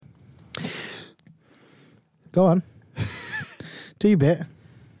Go on. Do your bit.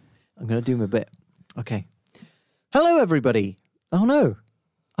 I'm going to do my bit. Okay. Hello, everybody. Oh, no.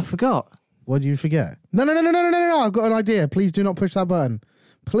 I forgot. What did you forget? No. I've got an idea. Please do not push that button.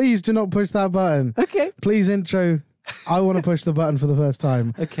 Please do not push that button. Okay. Please intro. I want to push the button for the first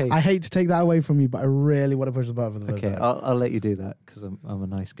time. Okay. I hate to take that away from you, but I really want to push the button for the first Okay, time. I'll let you do that because I'm a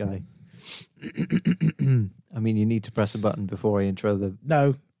nice guy. I mean, you need to press a button before I intro the...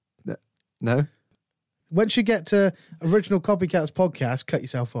 No? Once you get to Original Copycats podcast, cut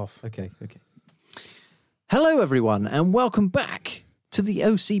yourself off. Okay. Hello, everyone, and welcome back to the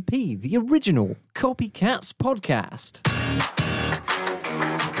OCP, the Original Copycats podcast.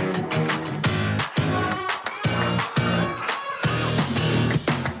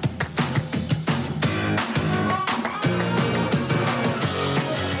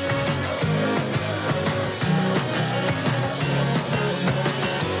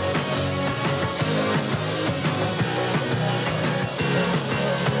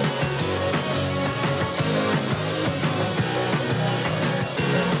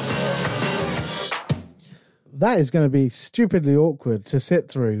 That is going to be stupidly awkward to sit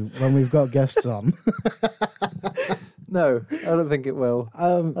through when we've got guests on. No, I don't think it will.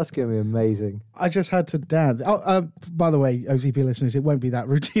 That's going to be amazing. I just had to dance. By the way, OCP listeners, it won't be that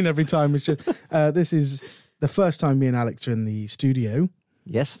routine every time. It's just this is the first time me and Alex are in the studio.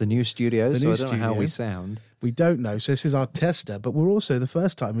 Yes, the new studio, The so new I don't know how studio. we sound. We don't know, so this is our tester, but we're also the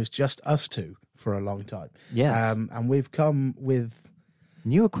first time it's just us two for a long time. Yes. And we've come with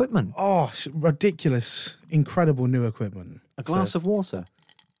New equipment. ridiculous, incredible new equipment. A glass of water.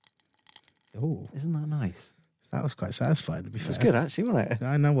 Oh, Isn't that nice? that was quite satisfying, to be It fair. was good, actually, wasn't it?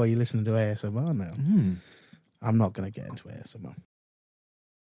 I know why you're listening to ASMR now. Mm. I'm not going to get into ASMR.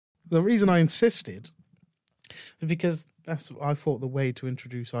 The reason I insisted is because that's what I thought the way to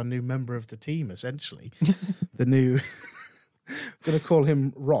introduce our new member of the team, essentially. The new... going to call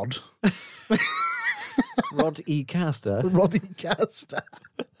him Rod. Rod E. Caster. Roddy Caster.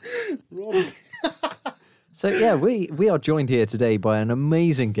 Roddy. So, yeah, we are joined here today by an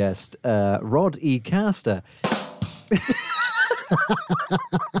amazing guest, Rod E. Caster.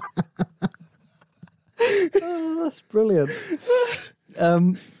 Oh, that's brilliant.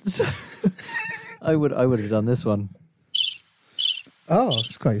 So I would have done this one. Oh,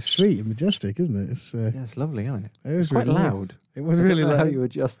 it's quite sweet and majestic, isn't it? It's, Yeah, it's lovely, isn't it? it was It's quite really loud. nice. It was I don't really know how loud. you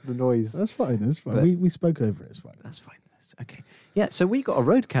adjust the noise. That's fine. That's fine. But- We spoke over it. It's fine. That's fine. That's okay. Yeah, so we got a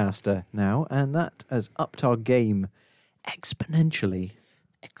Rodecaster now, and that has upped our game exponentially.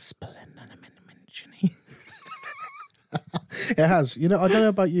 Exponentially. It has. You know, I don't know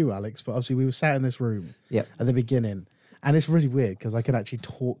about you, Alex, but obviously we were sat in this room Yep. at the beginning, and it's really weird because I can actually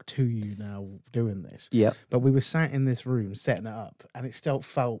talk to you now doing this. Yep. But we were sat in this room setting it up, and it still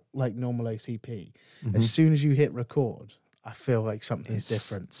felt like normal OCP. Mm-hmm. As soon as you hit record, I feel like something's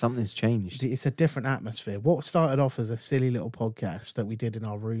different. Something's changed. It's a different atmosphere. What started off as a silly little podcast that we did in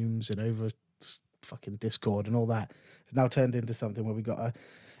our rooms and over fucking Discord and all that has now turned into something where we got a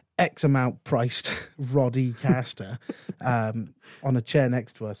X amount priced Roddy Caster on a chair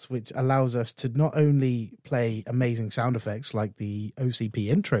next to us, which allows us to not only play amazing sound effects like the OCP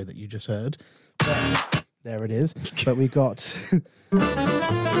intro that you just heard, but there it is, but we got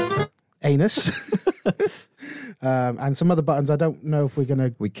anus and some other buttons. I don't know if we're going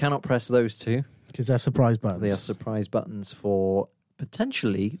to, We cannot press those two. because they're surprise buttons. They are surprise buttons for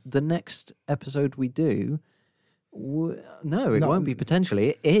potentially the next episode we do. No, it No. won't be potentially.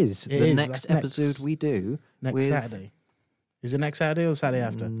 It is It the is. next That's episode next- we do. Next with- Saturday. Is it next Saturday or Saturday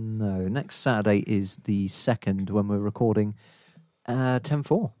after? No, next Saturday is the 2nd when we're recording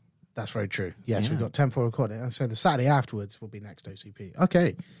 10-4. That's very true. Yes, Yeah. we've got 10 for recording. And so the Saturday afterwards will be next OCP.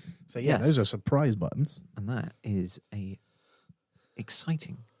 Okay. So yeah, Yes. those are surprise buttons. And that is a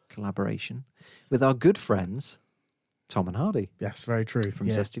exciting collaboration with our good friends, Tom and Hardy Yes, very true. from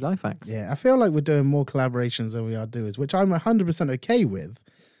yeah. Zesty Life Hacks. Yeah, I feel like we're doing more collaborations than we are doers, which I'm 100% okay with.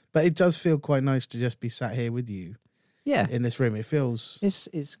 But it does feel quite nice to just be sat here with you Yeah. in this room. It feels... It's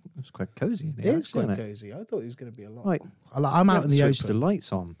quite cozy in It here. is quite actually, isn't it? cozy. I thought it was going to be a lot. Right. I'm out in the Switch open. the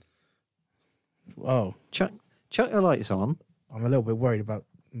lights on. Oh, Chuck the lights on. I'm a little bit worried about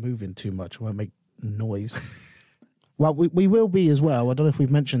moving too much. I won't make noise. Well, we will be as well. I don't know if we've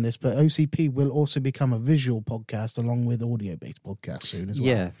mentioned this, but OCP will also become a visual podcast along with audio-based podcast soon as well.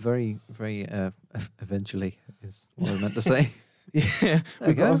 Yeah, very, very eventually is what I meant to say. Yeah.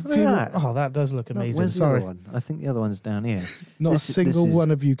 we go. Look at that. Oh, that does look No, amazing. where's the Sorry. other one? I think the other one's down here. Not This- a single this is- one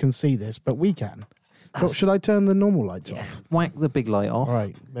of you can see this, but we can. But should I turn the normal lights off? Whack the big light off. All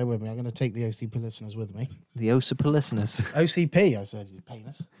right, bear with me. I'm going to take the OCP listeners with me. The Ocean listeners. OCP, I said, you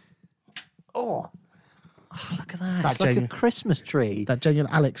penis. Oh. Oh, look at that. That It's like a genuine- Christmas tree. That genuine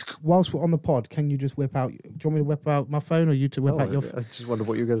Alex, whilst we're on the pod, can you just whip out? Do you want me to whip out my phone or you to whip out your? I just wondered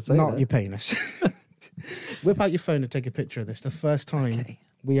what you were going to say. Not there. your penis. Whip out your phone and take a picture of this. The first time Okay.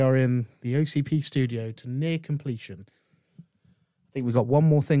 we are in the OCP studio to near completion. I think we've got one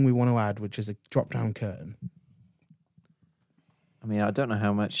more thing we want to add, which is a drop-down curtain. I mean, I don't know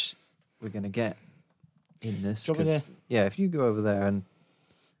how much we're going to get in this. Do you want me 'Cause, yeah, if you go over there and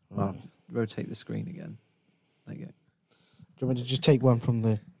rotate the screen again. There you go. Do you want me to just take one from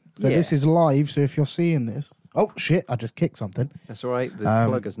the... So Yeah. this is live, so if you're seeing this... Oh, shit, I just kicked something. That's all right. The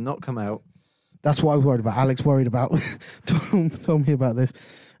plug has not come out. That's what I was worried about. Alex worried about. told me about this.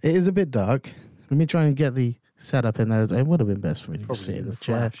 It is a bit dark. Let me try and get the setup in there. It would have been best for me to just sit in the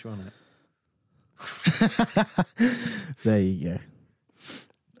chair. Flash, wasn't it? There you go.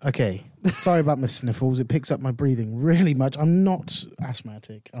 Okay. Sorry about my sniffles. It picks up my breathing really much. I'm not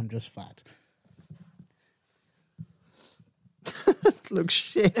asthmatic. I'm just fat. This looks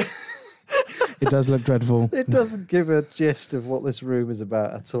shit. It does look dreadful. It doesn't give a gist of what this room is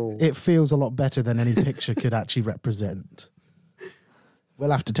about at all. It feels a lot better than any picture could actually represent.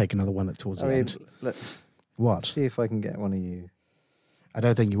 We'll have to take another one towards the end. Let's What? see if I can get one of you. I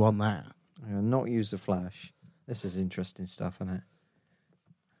don't think you want that. I'm going to not use the flash. This is interesting stuff, isn't it?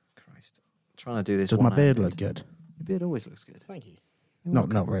 Christ. I'm trying to do this Does my beard one-handed. look good? Your beard always looks good. Thank you. You're No,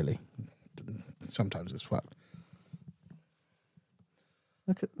 welcome. not really. Sometimes it's fucked.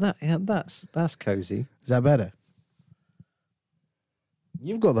 Look at that. Yeah, that's cozy. Is that better?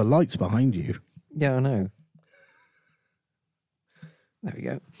 You've got the lights behind you. Yeah, I know. There we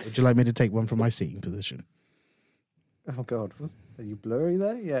go. Would you like me to take one from my seating position? Oh, God. Are you blurry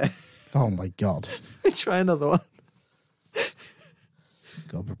there? Yeah. Oh my God. Try another one.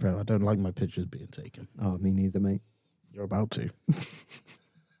 God prepare. I don't like my pictures being taken. Oh, me neither, mate. You're about to.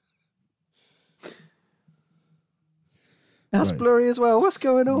 That's Right. blurry as well. What's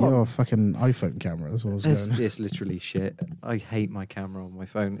going on? Your fucking iPhone camera as well as It's, going. it's literally shit. I hate my camera on my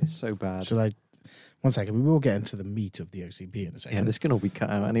phone. It's so bad. Should I? One second. We will get into the meat of the OCP in a second. Yeah, this can all be cut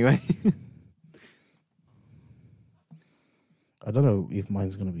out anyway. I don't know if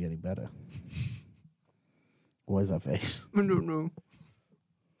mine's going to be any better. Why is that face? I don't know.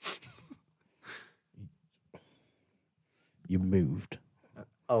 You moved.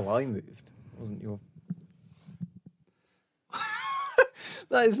 Oh, I moved. Wasn't your...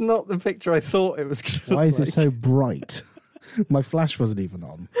 That is not the picture I thought it was going to Why is it so bright? My flash wasn't even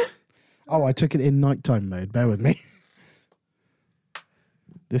on. Oh, I took it in nighttime mode. Bear with me.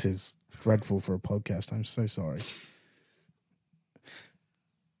 This is dreadful for a podcast. I'm so sorry.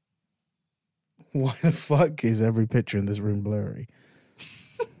 Why the fuck is every picture in this room blurry?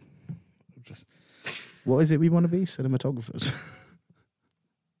 Just, what is it we want to be? Cinematographers.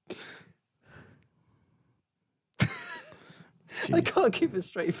 I can't keep a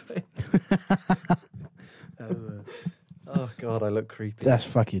straight face. Oh, God, I look creepy. That's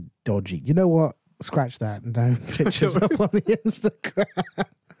fucking dodgy. You know what? Scratch that and don't pictures up on the Instagram.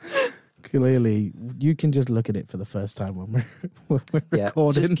 Clearly, you can just look at it for the first time when we're Yeah,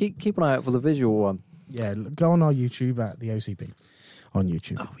 recording. just keep an eye out for the visual one. Yeah, go on our YouTube at the OCP on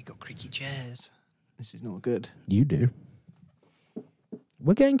YouTube. Oh, we got creaky chairs. This is not good. You do.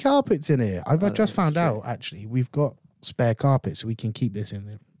 We're getting carpets in here. I've Oh, just that's found true. out, actually, we've got spare carpets, so we can keep this in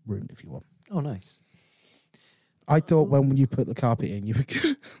the room if you want. Oh, nice. I thought when you put the carpet in, you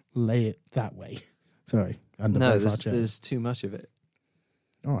could lay it that way. Sorry, under No, both our chairs. there's too much of it.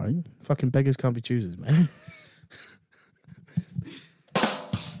 All right. Fucking beggars can't be choosers, man.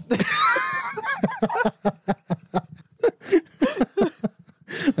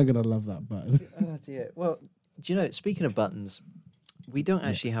 I'm going to love that button. Oh, dear. Well, do you know, speaking of buttons, we don't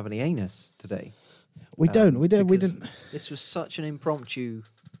actually have any anus today. We don't. because didn't. This was such an impromptu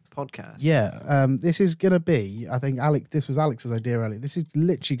podcast. Yeah. This is going to be, I think, this was Alex's idea earlier. This is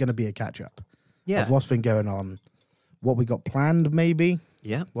literally going to be a catch up Yeah. of what's been going on, what we got planned, maybe,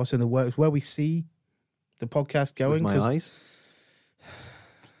 Yeah. what's in the works, where we see the podcast going. With my 'cause- eyes.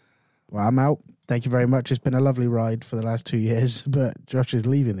 Well, I'm out. Thank you very much. It's been a lovely ride for the last 2 years, but Josh is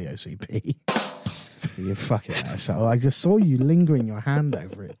leaving the OCP. You fucking asshole. I just saw you lingering your hand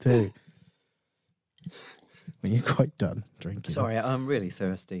over it too. When you're quite done drinking. Sorry, I'm really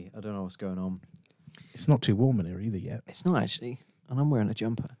thirsty. I don't know what's going on. It's not too warm in here either yet. It's not actually. And I'm wearing a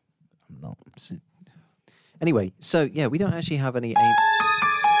jumper. I'm not. Anyway, so yeah, we don't actually have any...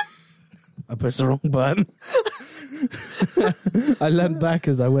 I pushed the wrong button. I leant back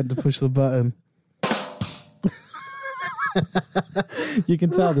as I went to push the button. You can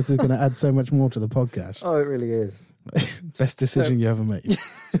tell this is going to add so much more to the podcast. Oh, it really is. Best decision you ever made.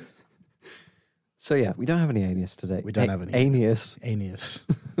 So yeah, we don't have any Aeneas today. We don't have any Aeneas. Aeneas.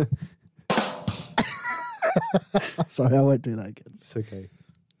 Sorry, I won't do that again. It's okay.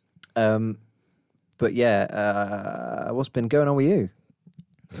 But yeah, what's been going on with you?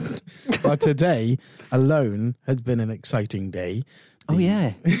 Well, today alone has been an exciting day. Oh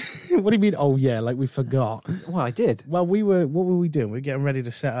yeah. What do you mean? Oh yeah, like we forgot. Well, I did. Well, what were we doing? We were getting ready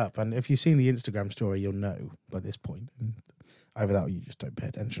to set up, and if you've seen the Instagram story, you'll know by this point. Either that, or you just don't pay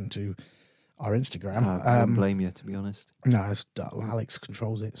attention to our Instagram. I don't blame you, to be honest. No, it's dull. Alex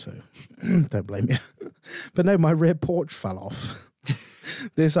controls it, so don't blame you. But no, my rear porch fell off.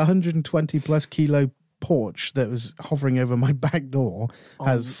 This 120 plus kilo porch that was hovering over my back door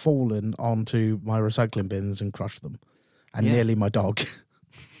has fallen onto my recycling bins and crushed them, and nearly my dog.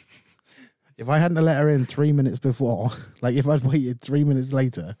 If I hadn't let her in 3 minutes before, like if I'd waited 3 minutes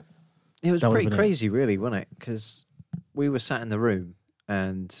later, it was pretty crazy, really, wasn't it? Because we were sat in the room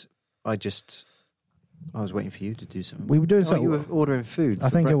and I was waiting for you to do something. We were doing something. You were ordering food. I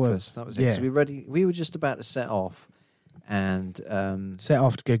think breakfast. it was. That was it. So we were just about to set off, and set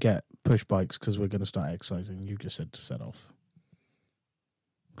off to go get push bikes because we're going to start exercising. You just said to set off.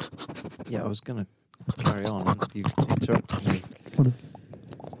 Yeah, I was going to carry on. And you interrupted me. Oh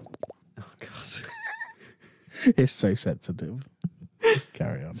God, it's so sensitive.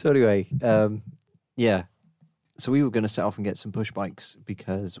 Carry on. So anyway, yeah. So we were going to set off and get some push bikes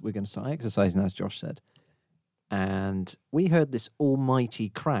because we're going to start exercising, as Josh said. And we heard this almighty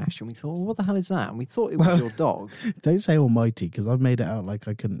crash, and we thought, well, what the hell is that? And we thought it was your dog. Don't say almighty, because I've made it out like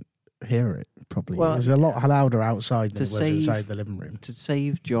I couldn't hear it properly. Well, it was a lot louder outside than it was inside the living room. To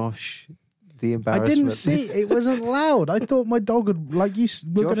save Josh the embarrassment. I didn't see it. It wasn't loud. I thought my dog would, like you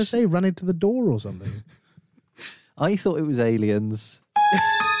were going to say, run into the door or something. I thought it was aliens.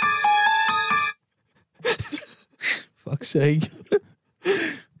 Fuck's sake.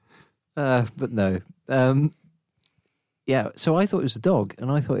 But no. Yeah, so I thought it was a dog,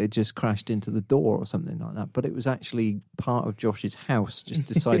 and I thought it just crashed into the door or something like that. But it was actually part of Josh's house, just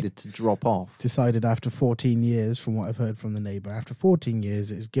decided to drop off. Decided after 14 years, from what I've heard from the neighbour, after 14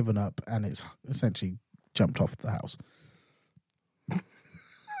 years, it's given up and it's essentially jumped off the house.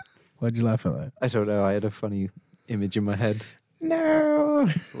 Why'd you laugh at that? I don't know. I had a funny image in my head. No!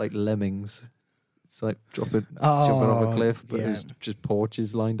 Like lemmings. It's like jumping off a cliff, but yeah. There's just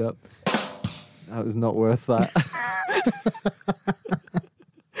porches lined up. That was not worth that.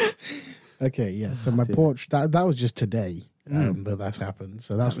 Okay, yeah. So my porch, that was just today that's happened.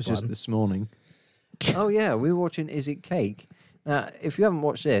 So that was just this morning. Oh, yeah. We were watching Is It Cake? Now, if you haven't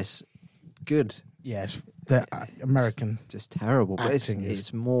watched this, good. Yes, the American. It's just terrible, but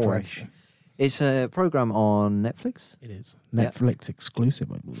it's Moorish. Dreadful. It's a program on Netflix. It is. Netflix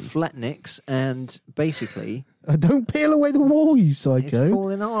exclusive, I believe. Flatnicks, and basically... Don't peel away the wall, you psycho. It's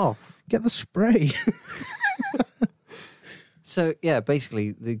falling off. Get the spray. So, yeah,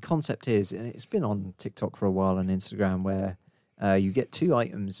 basically, the concept is, and it's been on TikTok for a while and Instagram, where you get two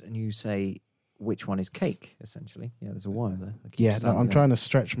items and you say which one is cake, essentially. Yeah, there's a wire there. Yeah, no, I'm trying to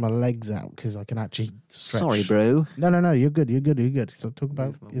stretch my legs out because I can actually stretch. Sorry, bro. No, you're good. So talk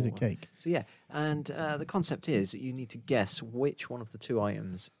about Is It Cake? So, yeah, and the concept is that you need to guess which one of the two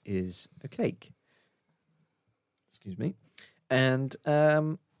items is a cake. Excuse me. And,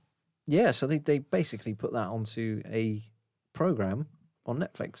 yeah, so they basically put that onto a program on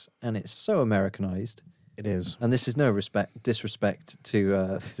Netflix, and it's so Americanized. It is. And this is disrespect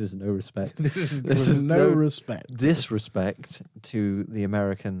to disrespect to the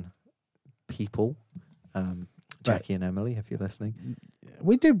American people. Jackie and Emily, if you're listening.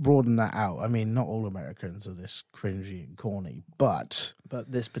 We do broaden that out. I mean, not all Americans are this cringy and corny, but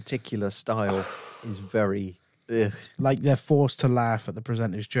this particular style is very like they're forced to laugh at the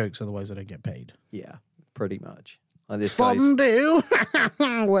presenter's jokes, otherwise they don't get paid. Yeah, pretty much. Like this fondue,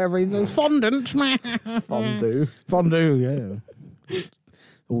 whatever he's a fondant, fondue, yeah.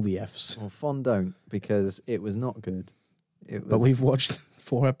 All the F's. Well, fondant, because it was not good. But we've watched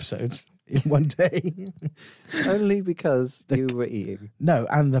 4 episodes in one day. Only because you were eating. No,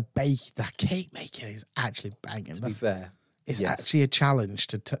 and the cake making is actually banging. To be fair, it's actually a challenge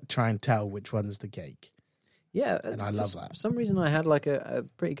to try and tell which one's the cake. Yeah, and I love that. For some reason, I had like a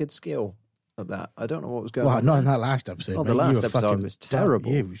pretty good skill at that. I don't know what was going on. Well, not in that last episode. Oh, the last episode was terrible.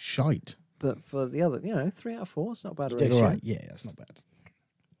 Yeah, it was shite. But for the other, 3 out of 4, it's not bad. You did all right. Yeah, that's not bad.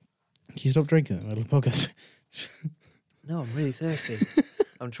 Can you stop drinking in the middle of the podcast? No, I'm really thirsty.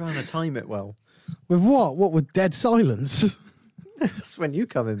 I'm trying to time it well. With what? What, with dead silence? That's when you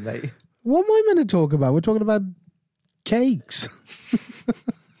come in, mate. What am I meant to talk about? We're talking about cakes.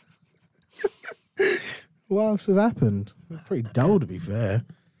 What else has happened? Pretty dull, to be fair.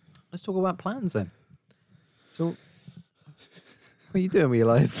 Let's talk about plans then. So, what are you doing with your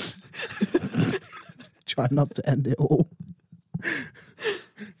life? Try not to end it all.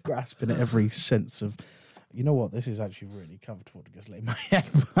 Grasping at every sense of, you know what? This is actually really comfortable to just lay my head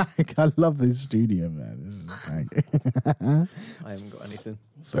back. I love this studio, man. This is I haven't got anything.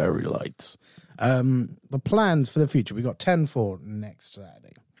 very light. The plans for the future. We got 10 for next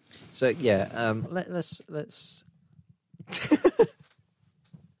Saturday. So yeah, let's.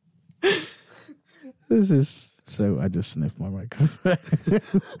 This is so. I just sniffed my microphone.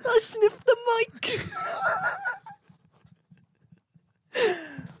 I sniffed the mic.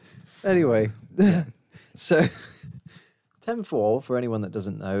 Anyway, so 10-4, for anyone that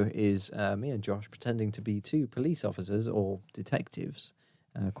doesn't know, is me and Josh pretending to be two police officers or detectives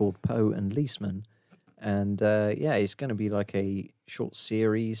called Poe and Leesman. And yeah, it's going to be like a short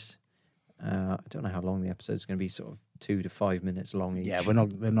series. I don't know how long the episode's going to be, sort of 2 to 5 minutes long each. Yeah, they're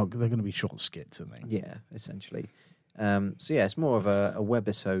going to be short skits, I think. Yeah, essentially. So yeah, it's more of a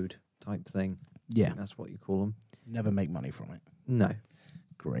webisode type thing. I think that's what you call them. Never make money from it. No.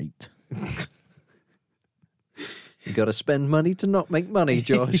 Great. You got to spend money to not make money,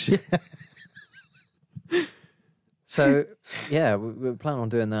 Josh. So, yeah, we plan on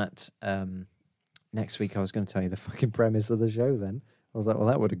doing that next week. I was going to tell you the fucking premise of the show then. I was like, well,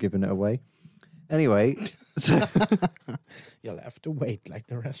 that would have given it away. Anyway. So You'll have to wait like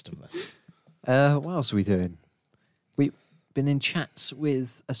the rest of us. what else are we doing? We've been in chats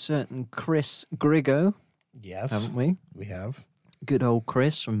with a certain Chris Griggo, Yes, haven't we? we have. Good old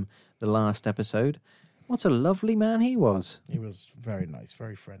Chris from the last episode. What a lovely man he was. He was very nice,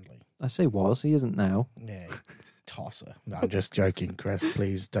 very friendly. I say was, he isn't now. Yeah, tosser. No, I'm just joking, Chris.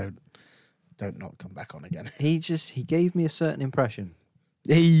 Please don't not come back on again. He gave me a certain impression.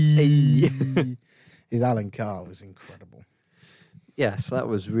 His Alan Carr was incredible. Yes, that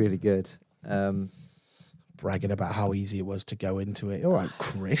was really good. Bragging about how easy it was to go into it. All right,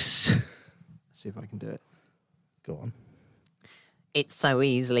 Chris. Let's see if I can do it. Go on. It's so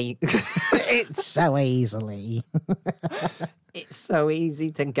easily. It's so easily. It's so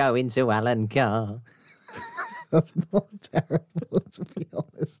easy to go into Alan Carr. That's not terrible, to be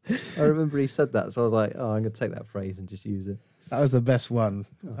honest. I remember he said that, so I was like, oh, I'm going to take that phrase and just use it. That was the best one.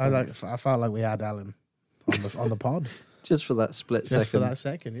 Oh, I felt like we had Alan on the pod. Just for that split Just second. for that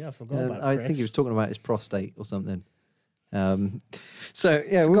second, yeah, I forgot about I Chris. think he was talking about his prostate or something. So,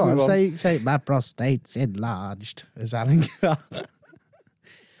 yeah, So we'll go on, move on. say my prostate's enlarged, as Alan Carr.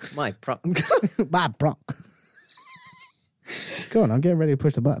 My My pro. Go on, I'm getting ready to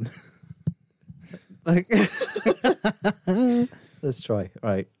push the button. Let's try.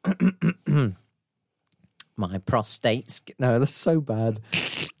 Right. My prostate's... No, that's so bad.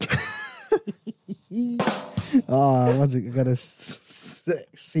 Oh, I wasn't going to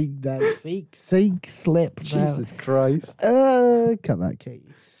seek slip. Jesus Christ. Cut that,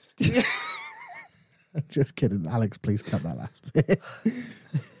 Katie. I'm just kidding. Alex, please cut that last bit.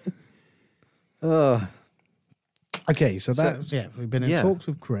 Oh, Okay, so we've been in yeah. talks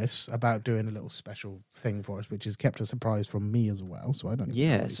with Chris about doing a little special thing for us, which has kept a surprise from me as well. So I don't. Even know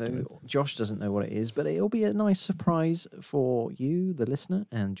yeah. what he's doing. So Josh doesn't know what it is, but it'll be a nice surprise for you, the listener,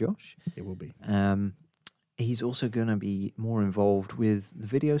 and Josh. It will be. He's also going to be more involved with the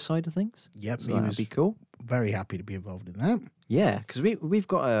video side of things. Yep, So he that'd was be cool. very happy to be involved in that. Yeah, because we've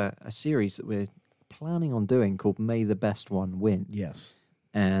got a series that we're planning on doing called May the Best One Win. Yes.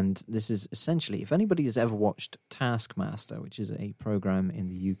 And this is essentially, if anybody has ever watched Taskmaster, which is a program in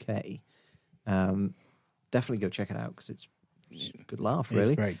the UK, definitely go check it out because it's a good laugh,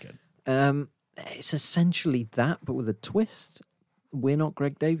 really. It's very good. It's essentially that, but with a twist. We're not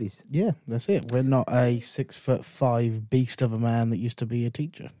Greg Davies. Yeah, that's it. We're not a 6'5" beast of a man that used to be a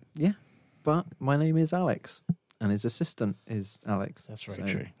teacher. Yeah, but my name is Alex, and his assistant is Alex. That's very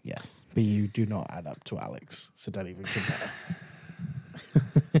So, true. Yes. But you do not add up to Alex, so don't even compare.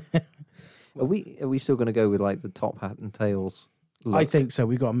 Are we still going to go with like the top hat and tails look? I think so.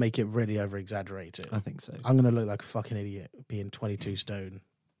 We've got to make it really over-exaggerated. I think so. I'm going to look like a fucking idiot being 22 stone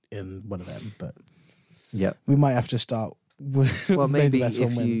in one of them, but Yeah. we might have to start with Well, May the maybe Best if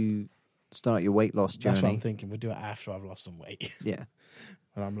One Win. you start your weight loss journey. That's what I'm thinking. We'll do it after I've lost some weight. Yeah.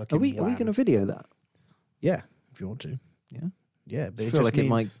 And I'm looking. Are we going to video that? Yeah, if you want to. Yeah. Yeah, but I it feel just like it means,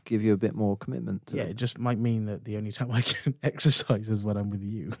 might give you a bit more commitment to Yeah, it. it just might mean that the only time I can exercise is when I'm with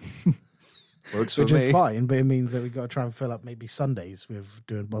you, Works which is fine. But it means that we've got to try and fill up maybe Sundays with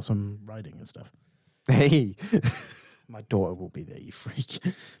doing some riding and stuff. Hey, My daughter will be there. You freak.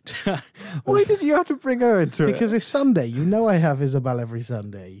 why did you have to bring her into Because it's Sunday. You know I have Isabel every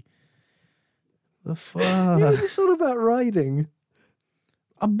Sunday. The fuck? it? It's all about riding.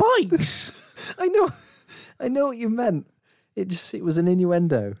 Are bikes? I know what you meant. It was an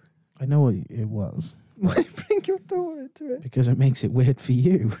innuendo. I know what it was. Why bring your daughter into it? Because it makes it weird for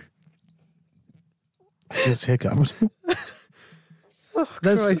you. Just hiccuped. Oh,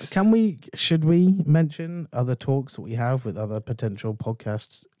 Christ. Should we mention other talks that we have with other potential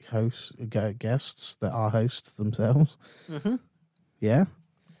podcast hosts, guests that are hosts themselves? Mm-hmm. Yeah?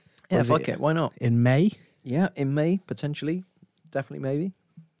 Yeah, Was fuck it. Why not? In May? Yeah, in May, potentially. Definitely, maybe.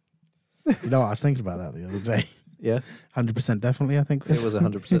 You know what? I was thinking about that the other day. Yeah. 100% definitely, I think. It was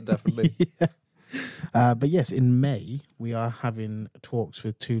 100% definitely. Yeah. But yes, in May, we are having talks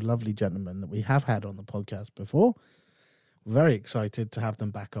with two lovely gentlemen that we have had on the podcast before. Very excited to have them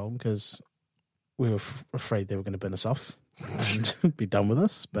back on because we were afraid they were going to burn us off and be done with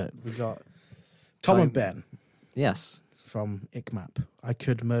us. But we got Tom and Ben Yes. from ICMAP. I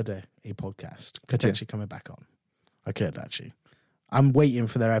Could Murder a Podcast potentially coming back on. I could, actually. I'm waiting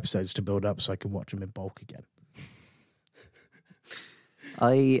for their episodes to build up so I can watch them in bulk again.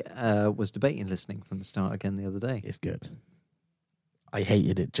 I was debating listening from the start again the other day. It's good. I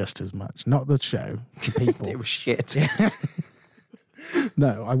hated it just as much. Not the show, the people. It was shit.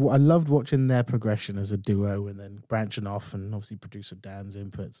 No, I loved watching their progression as a duo and then branching off and obviously producer Dan's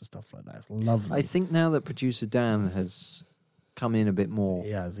inputs and stuff like that. It's lovely. I think now that producer Dan has come in a bit more,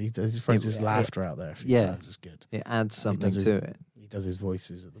 Yeah, he throws his laughter out there a few times. It's good. it adds He something does to it. He does his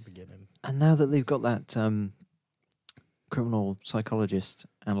voices at the beginning. And now that they've got that criminal psychologist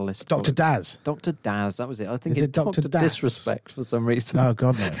analyst, Dr. Daz. Dr. Daz, that was it. I think Is it's it Dr. Dr. Daz? Disrespect for some reason. Oh,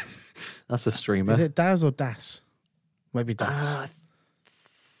 God, no. That's a streamer. Is it Daz or Das? Maybe Das. I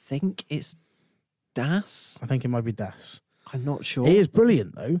think it's Das. I think it might be Das. I'm not sure. He is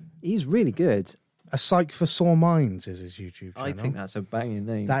brilliant, though. He's really good. A Psych for Sore Minds is his YouTube channel. I think that's a banging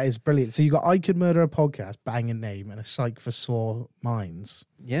name. That is brilliant. So you got I Could Murder a Podcast, banging name, and a Psych for Sore Minds.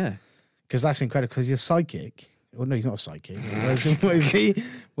 Yeah. Because that's incredible, because you're psychic. Well, no, he's not a psychic. What is he?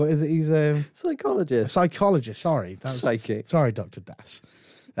 What is it? He's a Psychologist. psychologist. Sorry. Psychic. Sorry, Dr. Das.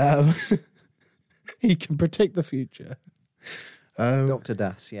 He can predict the future. Dr.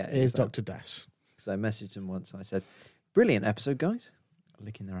 Das, yeah. It is Dr. Das. So I messaged him once. I said, brilliant episode, guys.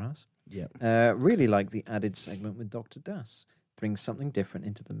 Licking their ass. Yeah. Really like the added segment with Dr. Das. Brings something different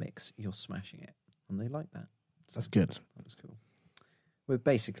into the mix. You're smashing it. And they like that. So That's good. that was cool. We're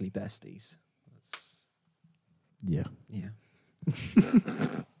basically besties. Yeah. Yeah.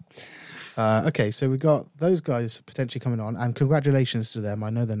 Okay, so we got those guys potentially coming on, and congratulations to them. I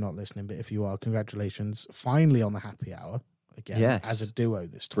know they're not listening, but if you are, congratulations. Finally on the happy hour again, Yes. as a duo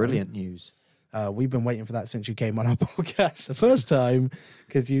this time. Brilliant news. We've been waiting for that since you came on our podcast the first time,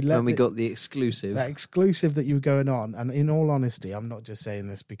 because you let When we got the exclusive. that exclusive that you were going on. And in all honesty, I'm not just saying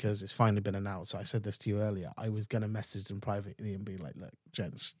this because it's finally been announced. I said this to you earlier. I was going to message them privately and be like, look,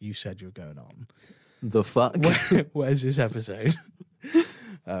 gents, you said you were going on. The fuck? Where's this episode?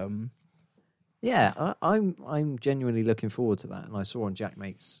 Yeah, I'm genuinely looking forward to that. And I saw on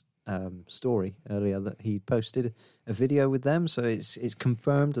Jackmate's story earlier that he posted a video with them, so it's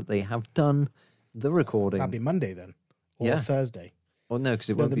confirmed that they have done the recording. That'd be Monday then, or Yeah. Thursday. Well, no, because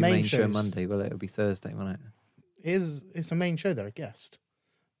it No, won't the be main main show shows- Monday. Well, it'll be Thursday, won't it? It's a main show. They're a guest.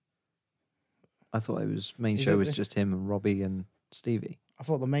 I thought it was main Is show it was the- just him and Robbie and Stevie. I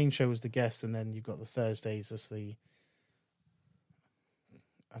thought the main show was the guest, and then you've got the Thursdays as the.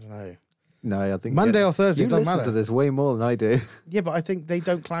 I don't know. No, I think Monday or Thursday, You it doesn't listen matter. to this way more than I do. Yeah, but I think they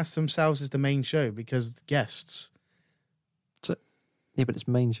don't class themselves as the main show because the guests. Yeah, but it's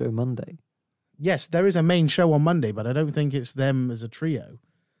main show Monday. Yes, there is a main show on Monday, but I don't think it's them as a trio.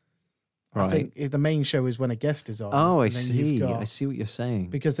 I think the main show is when a guest is on. Oh, I and then you've see. got- I see what you're saying.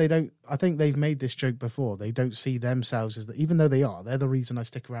 Because they don't. I think they've made this joke before. They don't see themselves as even though they are. They're the reason I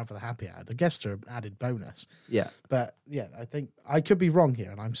stick around for the happy hour. The guests are an added bonus. Yeah. But yeah, I think I could be wrong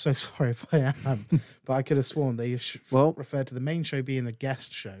here, and I'm so sorry if I am. But I could have sworn they referred to the main show being the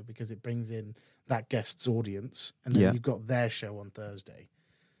guest show because it brings in that guest's audience, and then Yeah. you've got their show on Thursday.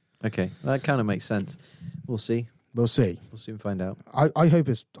 Okay, that kind of makes sense. We'll see. We'll see. We'll soon find out. I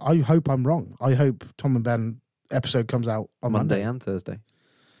hope I'm wrong. I hope Tom and Ben episode comes out on Monday. and Thursday.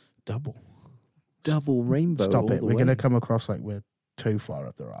 Double Rainbow. Stop all it. the We're way. going to come across like we're too far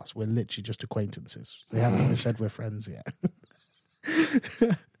up their ass. We're literally just acquaintances. They haven't even said we're friends yet.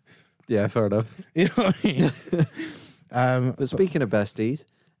 Yeah, fair enough. You know what I mean? But speaking of besties,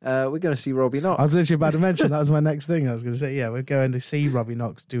 we're going to see Robbie Knox. I was literally about to mention that was my next thing. I was going to say, yeah, we're going to see Robbie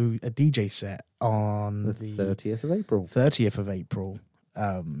Knox do a DJ set on the the 30th of April. 30th of April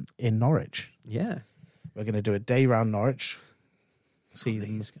in Norwich. Yeah. We're going to do a day round Norwich. See It's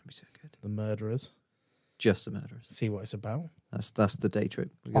them, going to be so good. the murderers. Just the murderers. See what it's about. That's the day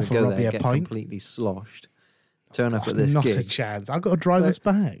trip. We're going to Offer go Robbie there, a get pint. completely sloshed, turn up at this Not a gig. chance. I've got to drive us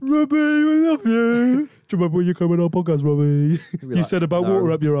back. Robbie, we love you. Do you remember when you came on our podcast, Robbie? He'll be You like, said about "No."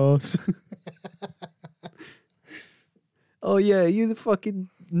 water up your ass. Oh yeah, you the fucking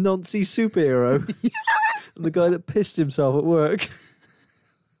Nazi superhero. The guy that pissed himself at work.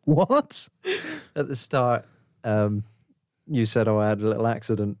 What? At the start, you said, "Oh, I had a little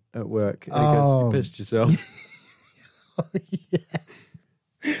accident at work," and he goes, Oh. "You pissed yourself."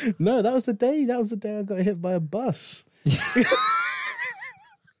 No, that was the day. That was the day I got hit by a bus.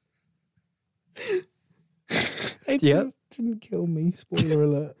 It Yep. didn't kill me. Spoiler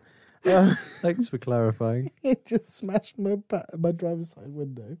alert. Thanks for clarifying. It just smashed my driver's side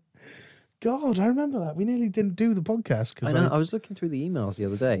window. God, I remember that. We nearly didn't do the podcast I because know. I was looking through the emails the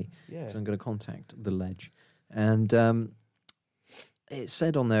other day, yeah. so I'm going to contact the Ledge, and it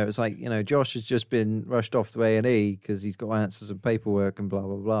said on there, it's like, Josh has just been rushed off to A&E because he's got to answer some paperwork and blah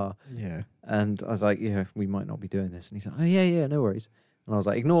blah blah. Yeah. And I was like, yeah, we might not be doing this. And he's like, oh yeah, no worries. And I was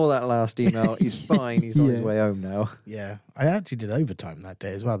like, ignore that last email. He's fine. He's on his Yeah. way home now. Yeah. I actually did overtime that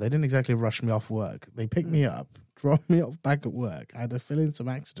day as well. They didn't exactly rush me off work. They picked me up, dropped me off back at work. I had to fill in some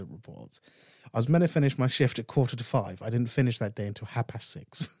accident reports. I was meant to finish my shift at 5:45. I didn't finish that day until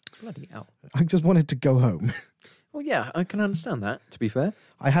 6:30. Bloody hell. I just wanted to go home. Well, yeah, I can understand that, to be fair.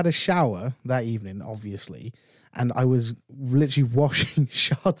 I had a shower that evening, obviously, and I was literally washing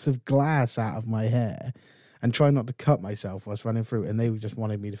shards of glass out of my hair and trying not to cut myself whilst running through, and they just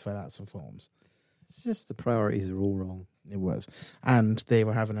wanted me to fill out some forms. It's just the priorities are all wrong. It was. And they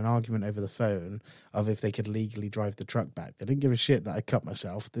were having an argument over the phone of if they could legally drive the truck back. They didn't give a shit that I cut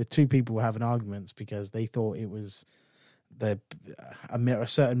myself. The two people were having arguments because they thought it was a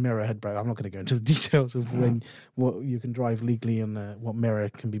certain mirror had broken. I'm not going to go into the details of what you can drive legally and what mirror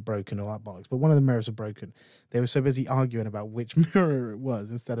can be broken or that bollocks. But one of the mirrors are broken. They were so busy arguing about which mirror it was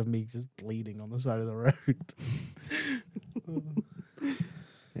instead of me just bleeding on the side of the road.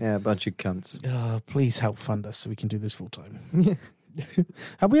 Yeah, a bunch of cunts. Please help fund us so we can do this full time.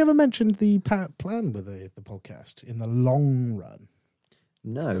 Have we ever mentioned the plan with the podcast in the long run?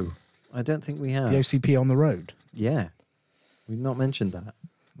 No, I don't think we have. The OCP on the road. Yeah, we've not mentioned that.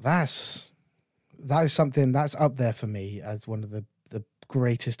 That is something that's up there for me as one of the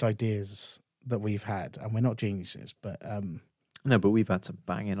greatest ideas that we've had. And we're not geniuses, but No, but we've had some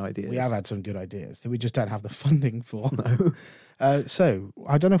banging ideas. we have had some good ideas that we just don't have the funding for. No. So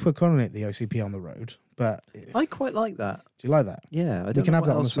I don't know if we're calling it the OCP on the road, but do I quite like that. you like that? Yeah, I don't can know have what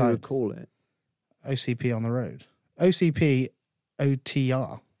that on the else we would side. call it. OCP on the road. OCP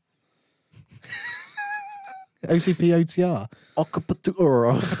OTR. OCP OTR.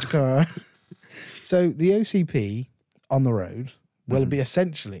 So the OCP on the road will be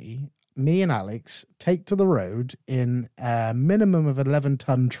essentially me and Alex take to the road in a minimum of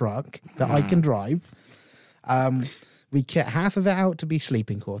 11-ton truck that I can drive. We get half of it out to be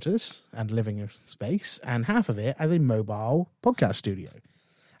sleeping quarters and living space, and half of it as a mobile podcast studio.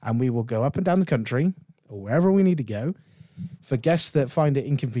 And we will go up and down the country or wherever we need to go. For guests that find it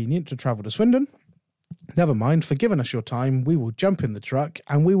inconvenient to travel to Swindon, never mind, for giving us your time, we will jump in the truck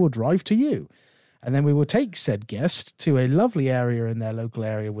and we will drive to you. And then we will take said guest to a lovely area in their local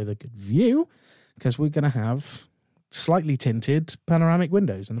area with a good view, because we're going to have slightly tinted panoramic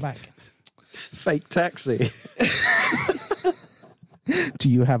windows in the back. Fake taxi. Do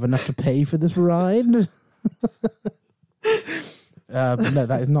you have enough to pay for this ride? No,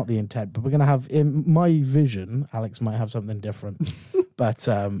 that is not the intent. But we're going to have, in my vision, Alex might have something different, but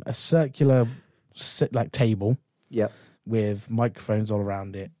a circular table Yep. with microphones all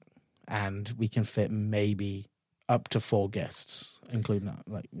around it, and we can fit maybe up to 4 guests, including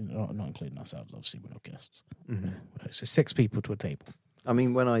not including ourselves. Obviously, we're not guests. Mm-hmm. So 6 people to a table. I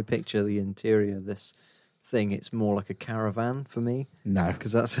mean, when I picture the interior of this thing, it's more like a caravan for me, No,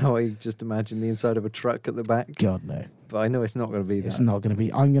 because that's how I just imagine the inside of a truck at the back. God no, But I know it's not going to be that. it's not going to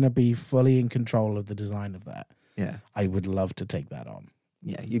be. I'm going to be fully in control of the design of that. Yeah. I would love to take that on.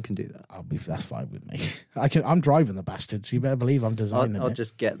 Yeah, you can do that. That's fine with me. I'm driving the bastard, so you better believe I'm designing I'll it.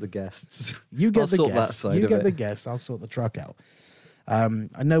 just get the guests. You get I'll the sort that guests. side You of get it. the guests. I'll sort the truck out.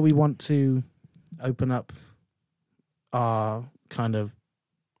 I know we want to open up our kind of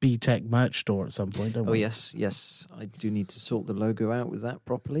B-Tech merch store at some point, don't Oh we? yes. I do need to sort the logo out with that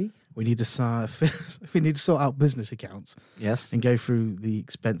properly. We need to sort out business accounts Yes. and go through the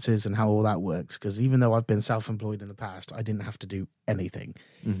expenses and how all that works. Because even though I've been self-employed in the past, I didn't have to do anything.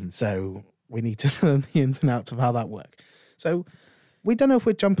 Mm-hmm. So we need to learn the ins and outs of how that works. So we don't know if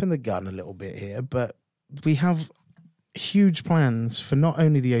we're jumping the gun a little bit here, but we have huge plans for not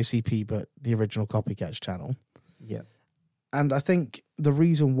only the OCP but the original Copycats channel. Yeah. And I think the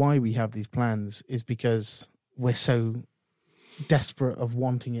reason why we have these plans is because we're so desperate of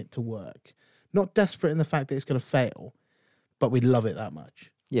wanting it to work. Not desperate in the fact that it's going to fail, but we love it that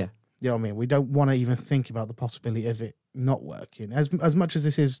much. Yeah. You know what I mean? We don't want to even think about the possibility of it not working. As much as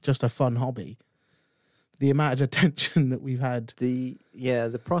this is just a fun hobby, the amount of attention that we've had. The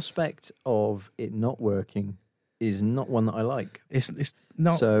prospect of it not working is not one that I like. It's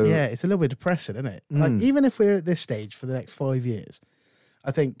not. So- yeah, it's a little bit depressing, isn't it? Like, even if we're at this stage for the next 5 years,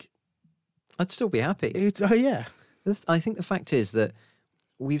 I think I'd still be happy. it's. Oh yeah, I think the fact is that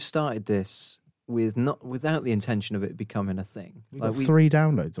we've started this without the intention of it becoming a thing. we got 3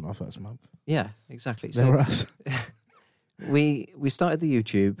 downloads on our first month. Yeah, exactly. They were us. We started the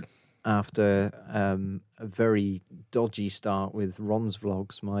YouTube after a very dodgy start with Ron's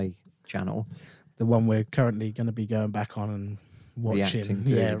Vlogs, my channel, The one we're currently going to be going back on and watching. reacting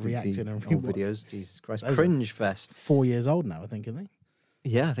to reacting the and old rewatch. videos. Jesus Christ, Those are- cringe fest. 4 years old now, I think, aren't they?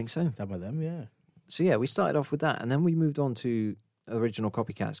 Yeah, I think so. Some of them, yeah. So yeah, we started off with that, and then we moved on to original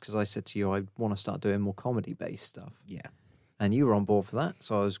Copycats because I said to you I want to start doing more comedy-based stuff, Yeah. and you were on board for that,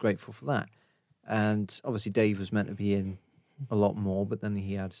 so I was grateful for that. And obviously, Dave was meant to be in a lot more, but then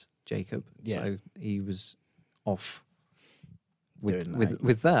he had Jacob, Yeah. so he was off Doing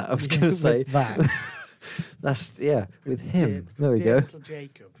with that. I was going to say With that. that's with him. Dear- There we dear go. little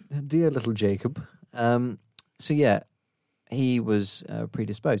Jacob. Dear little Jacob. So yeah, he was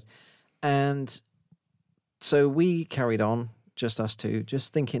predisposed, and so we carried on, just us two,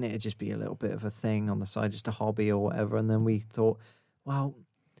 just thinking it'd just be a little bit of a thing on the side, just a hobby or whatever. And then we thought, well,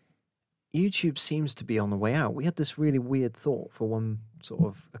 YouTube seems to be on the way out. We had this really weird thought for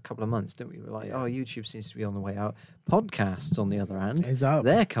a couple of months, didn't we? We were like, oh, YouTube seems to be on the way out. Podcasts, on the other hand, Is up.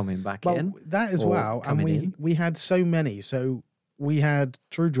 they're coming back Well, in. that as or well. And coming we, in. we had so many. So we had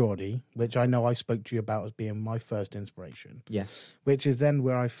True Geordie, which I know I spoke to you about as being my first inspiration, Yes. which is then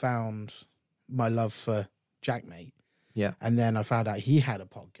where I found my love for Jackmate. Yeah. And then I found out he had a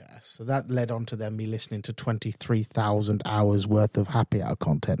podcast. So that led on to then me listening to 23,000 hours worth of happy hour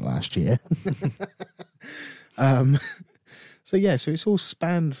content last year. So it's all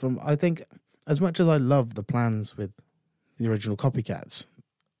spanned from, I think, as much as I love the plans with the original Copycats,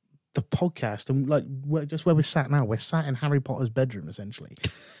 the podcast, and like just where we're sat now, we're sat in Harry Potter's bedroom, essentially.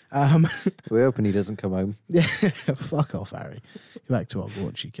 We're hoping he doesn't come home. Yeah, fuck off, Harry. Go back to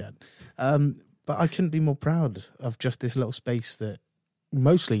Hogwarts, you can. But I couldn't be more proud of just this little space that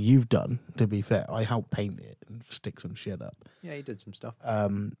mostly you've done, to be fair. I helped paint it and stick some shit up. Yeah, he did some stuff.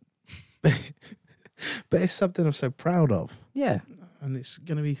 But it's something I'm so proud of. Yeah. And it's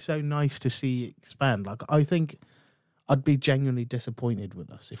going to be so nice to see it expand. Like, I think I'd be genuinely disappointed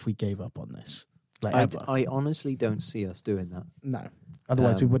with us if we gave up on this. Like, ever. I honestly don't see us doing that. No.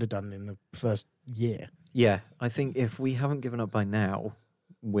 Otherwise, we would have done it in the first year. Yeah, I think if we haven't given up by now,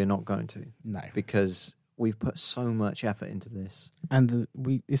 we're not going to, No. because we've put so much effort into this. And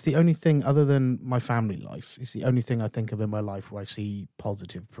it's the only thing, other than my family life, it's the only thing I think of in my life where I see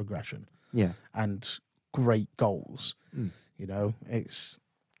positive progression Yeah. and great goals. You know, it's...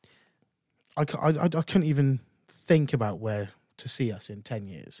 I couldn't even think about where to see us in 10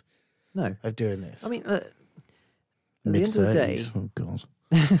 years No. of doing this. I mean, at the end of the day, Oh, God.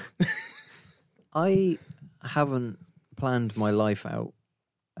 I haven't planned my life out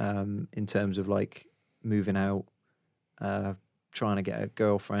in terms of like moving out, trying to get a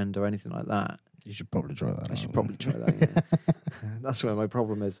girlfriend or anything like that. You should probably try that. I should probably try that. Yeah. That's where my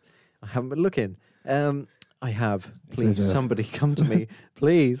problem is. I haven't been looking. I have. Please, there's a- somebody come to me.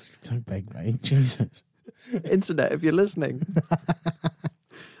 Please. Don't beg me. Jesus. Internet, if you're listening.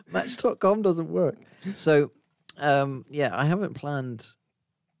 Match.com doesn't work. So, I haven't planned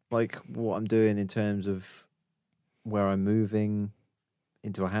like what I'm doing in terms of where I'm moving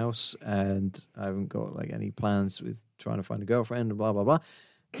into a house, and I haven't got like any plans with trying to find a girlfriend and blah, blah, blah.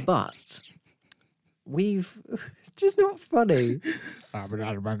 But we've, it's just not funny.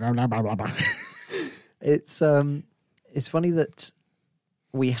 It's funny that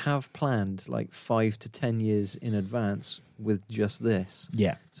we have planned like 5 to 10 years in advance with just this.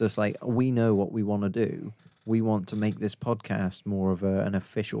 Yeah. So it's like, we know what we want to do. We want to make this podcast more of an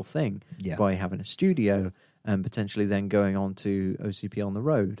official thing Yeah. by having a studio and potentially then going on to OCP on the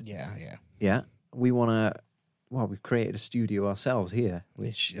road. Yeah, yeah. Yeah. We want to, we've created a studio ourselves here,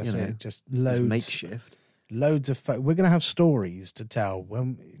 which, That's you know, it. Just is loads. makeshift. Loads of we're going to have stories to tell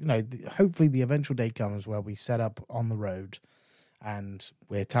when, you know, hopefully the eventual day comes where we set up on the road and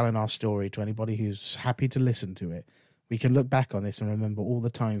we're telling our story to anybody who's happy to listen to it. We can look back on this and remember all the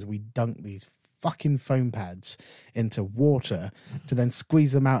times we dunked these fucking foam pads into water to then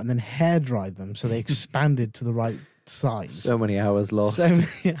squeeze them out and then hair dry them so they expanded to the right size. So many hours lost. So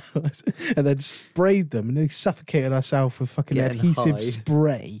many hours. And then sprayed them and they suffocated ourselves with fucking Getting adhesive high.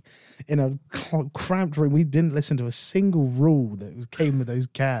 spray in a cramped room. We didn't listen to a single rule that came with those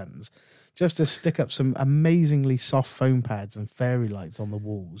cans. Just to stick up some amazingly soft foam pads and fairy lights on the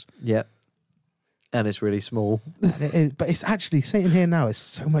walls. Yep. And it's really small. But it's actually, sitting here now, it's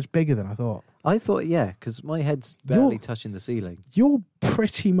so much bigger than I thought. I thought, yeah, because my head's barely touching the ceiling. You're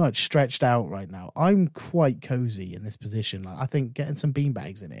pretty much stretched out right now. I'm quite cozy in this position. Like, I think getting some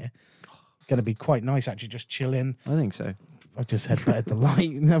beanbags in here going to be quite nice, actually, just chilling. I think so. I just headbutted the light.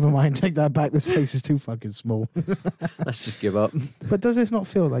 Never mind, take that back. This place is too fucking small. Let's just give up. But does this not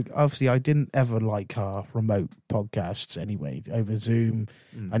feel like, obviously, I didn't ever like our remote podcasts anyway, over Zoom.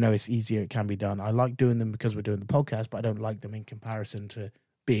 I know it's easier, it can be done. I like doing them because we're doing the podcast, but I don't like them in comparison to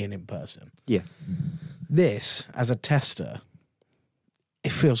being in person. Yeah. This, as a tester,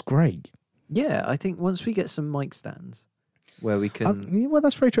 it feels great. Yeah, I think once we get some mic stands where we can... Well,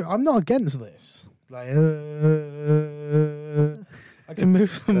 that's very true. I'm not against this. Like, I can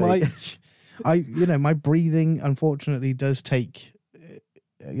move the mic. My breathing, unfortunately, does take,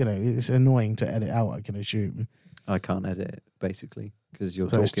 it's annoying to edit out, I can assume. I can't edit it, basically, because you're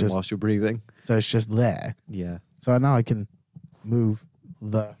So it's talking just- whilst you're breathing. So it's just there. Yeah. So now I can move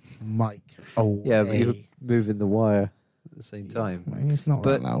the mic away. Yeah, but you're moving the wire at the same time. It's not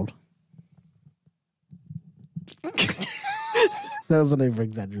But- that loud. That was an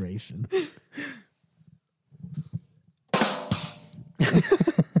over-exaggeration.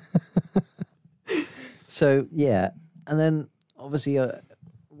 So, yeah. And then, obviously,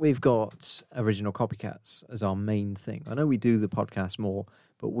 we've got Original Copycats as our main thing. I know we do the podcast more,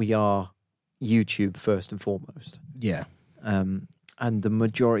 but we are YouTube first and foremost. Yeah. And the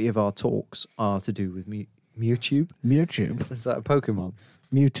majority of our talks are to do with Mewtwo. Mewtwo. Is that a Pokemon?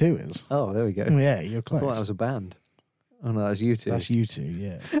 Mewtwo is. Oh, there we go. Yeah, you're I close. thought that was a band. Oh, no, that's YouTube. That's YouTube,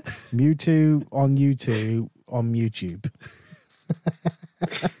 yeah. Mewtwo on YouTube on YouTube.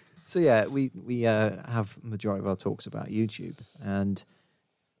 So yeah, we have majority of our talks about YouTube, and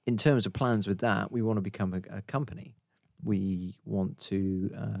in terms of plans with that, we want to become a company. We want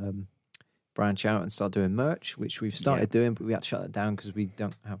to branch out and start doing merch, which we've started doing, but we had to shut that down because we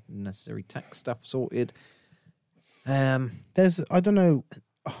don't have necessary tech stuff sorted. There's, I don't know,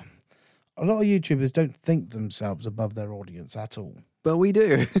 a lot of YouTubers don't think themselves above their audience at all. But we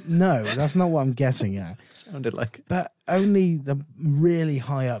do. No, that's not what I'm getting at. Sounded like it. But only the really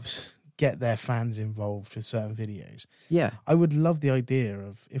high ups get their fans involved with certain videos. Yeah. I would love the idea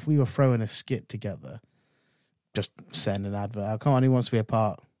of, if we were throwing a skit together, just send an advert out. Come on, who wants to be a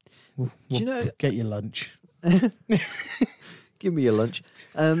part? We'll you know- get your lunch. Give me your lunch.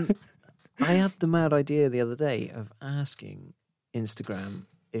 I had the mad idea the other day of asking Instagram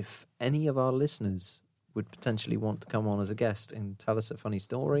if any of our listeners would potentially want to come on as a guest and tell us a funny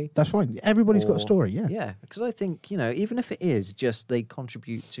story. That's fine. Everybody's got a story, yeah. Yeah, because I think, even if it is just they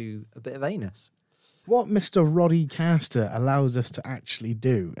contribute to a bit of anus. What Mr. Roddy Caster allows us to actually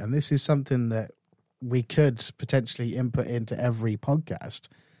do, and this is something that we could potentially input into every podcast,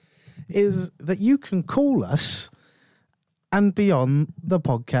 is that you can call us and be on the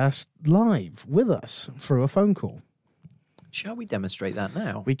podcast live with us through a phone call. Shall we demonstrate that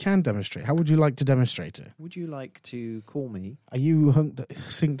now? We can demonstrate. How would you like to demonstrate it? Would you like to call me? Are you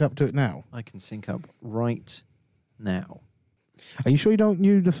synced up to it now? I can sync up right now. Are you sure you don't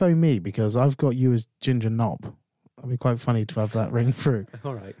need to phone me? Because I've got you as Ginger Knob. It'd be quite funny to have that ring through.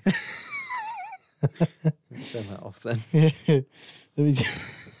 All right. Let's turn that off then. Let me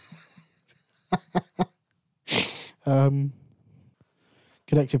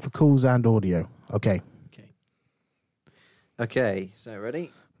connected for calls and audio. Okay. Okay, so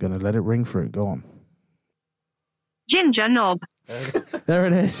ready? Gonna let it ring through. Go on. Ginger Knob. There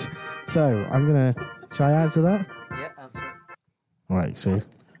it is. So I'm gonna. Shall I answer that? Yeah, answer it. All right. So,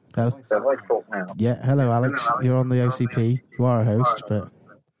 hello. So I talk now. Yeah. Hello, Alex. You're on the OCP. You are a host, but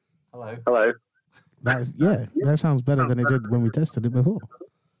Hello. Hello. that sounds better than it did when we tested it before.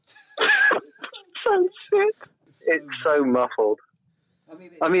 Sounds sick. It's so muffled.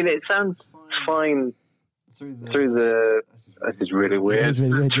 I mean, it sounds fine through the. This is really weird. It's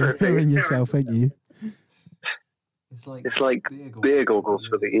really weird. You're hearing yourself, ain't you? It's like It's like beer goggles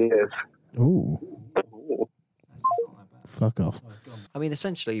for the ears. Ooh, Ooh. fuck off. I mean,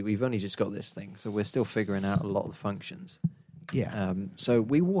 essentially, we've only just got this thing, so we're still figuring out a lot of the functions. Yeah. So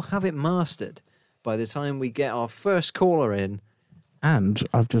we will have it mastered by the time we get our first caller in. And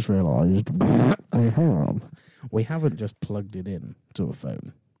I've just realised we haven't just plugged it in to a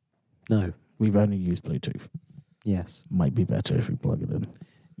phone. No, We've only used Bluetooth. Yes. Might be better if we plug it in.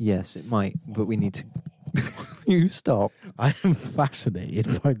 Yes, it might, but we need to... You stop. I am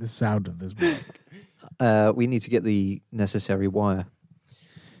fascinated by the sound of this mic. We need to get the necessary wire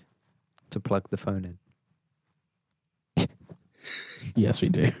to plug the phone in. Yes, we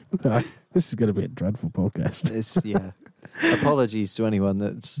do. This is going to be a dreadful podcast. Yeah. Apologies to anyone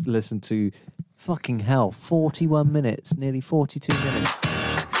that's listened to fucking hell, 41 minutes, nearly 42 minutes.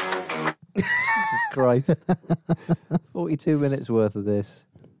 Jesus Christ. 42 minutes worth of this.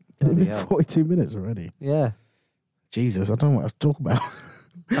 It's Bloody been hell. 42 minutes already. Yeah. Jesus, I don't know what I was talking about.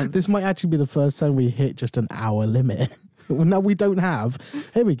 This might actually be the first time we hit just an hour limit. Well, no, we don't have.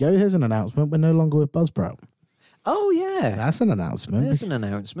 Here we go. Here's an announcement. We're no longer with Buzzsprout. Oh, yeah. That's an announcement. There's an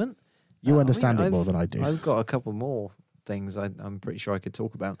announcement. You understand it I've- more than I do. I've got a couple more things I'm pretty sure I could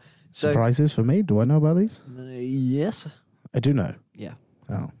talk about. So, Surprises for me? Do I know about these? yes. I do know. Yeah,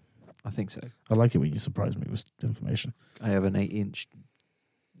 Oh, I think so. I like it when you surprise me with information. I have an 8-inch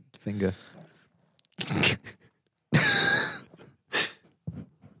finger.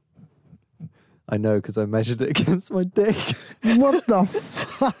 I know because I measured it against my dick. What the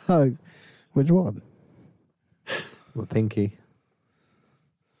fuck? Which one? My pinky.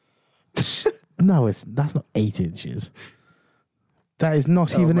 No, that's not 8 inches. That is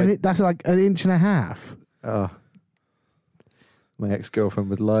not Oh, even my- an inch. That's like an inch and a half. Oh. My ex-girlfriend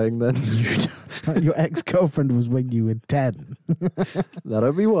was lying then. Your ex-girlfriend was when you were 10.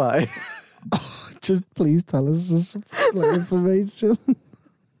 That'll be why. Just please tell us some information.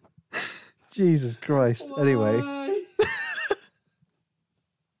 Jesus Christ. Anyway.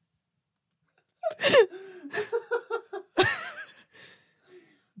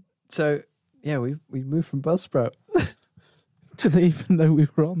 So, yeah, we moved from Buzzsprout. Did they even know we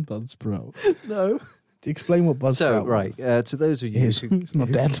were on Buzzsprout? No. Explain what Buzzsprout So, was. right, to those of you Yes, who, it's not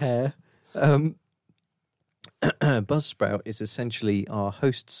who dead. care, Buzzsprout is essentially our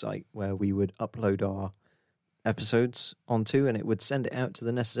host site where we would upload our episodes onto, and it would send it out to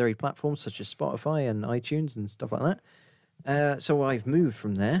the necessary platforms such as Spotify and iTunes and stuff like that. So I've moved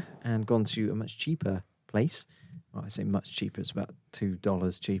from there and gone to a much cheaper place. Well, I say much cheaper; it's about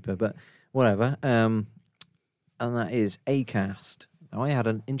 $2 cheaper, but whatever. And that is Acast. Now, I had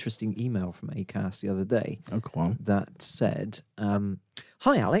an interesting email from Acast the other day Oh, go on. that said,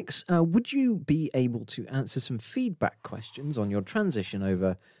 "Hi Alex, would you be able to answer some feedback questions on your transition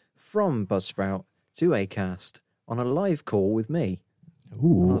over from Buzzsprout to Acast on a live call with me?"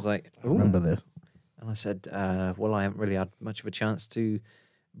 Ooh. And I was like, I remember this. and I said, well, I haven't really had much of a chance to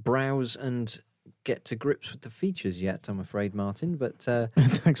browse and get to grips with the features yet, I'm afraid, Martin, but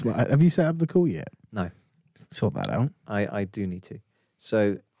Thanks, Matt. Have you set up the call yet? No. Sort that out. I do need to.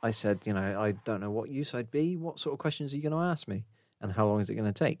 So I said, I don't know what use I'd be. What sort of questions are you going to ask me? And how long is it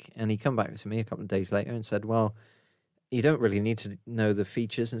going to take? And he come back to me a couple of days later and said, well, you don't really need to know the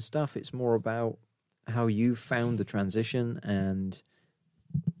features and stuff. It's more about how you found the transition and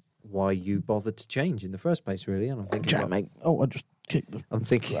why you bothered to change in the first place, really. And I'm thinking, Jack, mate. Oh, I just kicked the... I'm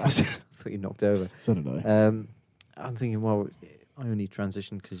thinking, I thought you knocked over. So did I. I'm thinking, well, I only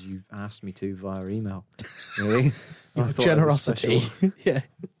transitioned because you asked me to via email. Really? I thought that was Generosity. special. Yeah.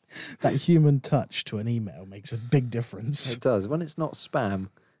 That human touch to an email makes a big difference. It does. When it's not spam,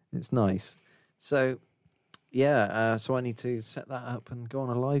 it's nice. So, yeah, so I need to set that up and go on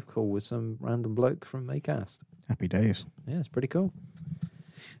a live call with some random bloke from Acast. Happy days. Yeah, it's pretty cool.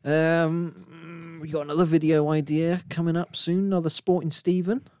 We got another video idea coming up soon. Another Sporting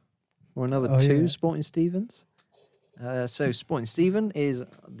Stephen, or another two yeah. Sporting Stevens. So Sporting Stephen is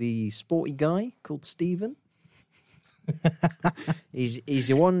the sporty guy called Stephen. he's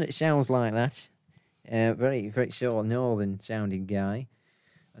the one that sounds like that. Very very sort of northern sounding guy.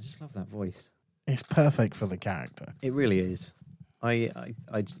 I just love that voice. It's perfect for the character. It really is. I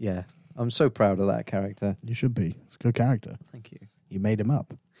yeah. I'm so proud of that character. You should be. It's a good character. Thank you. You made him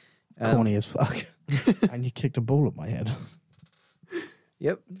up. Corny as fuck. And you kicked a ball at my head.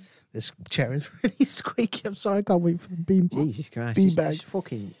 Yep. This chair is really squeaky. I'm sorry. I can't wait for the beam. Jesus Christ. Beanbag. Just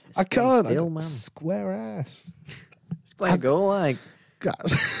fucking I stay can't. Still, I got man. square ass. Square goal, like.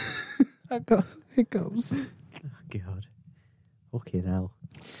 I got hiccups. God. Fucking hell.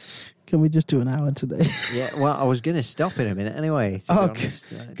 Can we just do an hour today? Yeah, well, I was going to stop in a minute anyway. To Oh, be honest.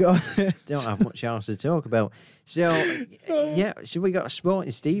 God. Don't have much else to talk about. So, yeah, so we got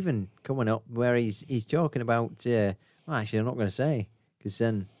Sporting Stephen coming up where he's talking about, well, actually, I'm not going to say, because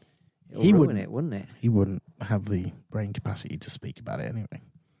then it'll He ruin wouldn't. it, wouldn't it? He wouldn't have the brain capacity to speak about it anyway.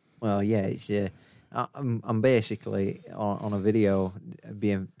 Well, yeah, it's I'm basically on a video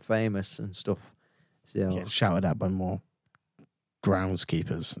being famous and stuff. So Get shouted at by more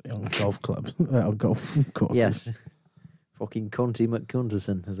groundskeepers on golf clubs, on golf courses. Yes. Fucking Conti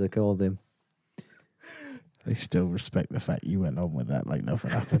McCunderson, as I called him. I still respect the fact you went on with that like nothing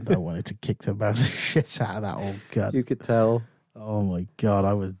happened. I wanted to kick the mouse shit out of that old gut. You could tell Oh my God,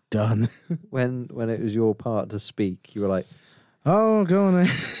 I was done. when it was your part to speak, you were like, Oh, go on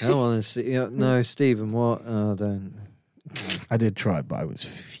then. no, Stephen, what? Oh, don't. I did try, but I was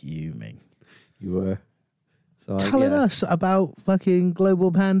fuming. You were. So Telling us about fucking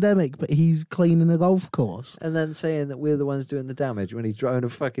global pandemic, but he's cleaning a golf course. And then saying that we're the ones doing the damage when he's driving a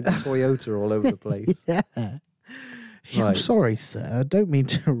fucking Toyota all over the place. Yeah. I'm Right. sorry, sir. I don't mean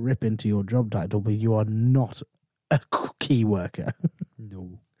to rip into your job title, but you are not a key worker.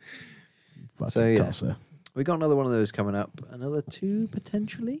 No. Fucking So, yeah. tosser. We got another one of those coming up. Another 2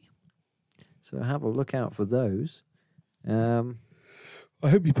 potentially. So have a look out for those. I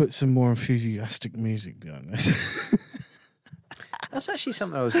hope you put some more enthusiastic music behind this. That's actually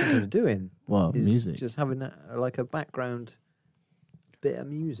something I was thinking of doing. Well, is music. Just having like a background bit of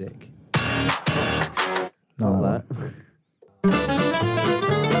music. Not Not that one.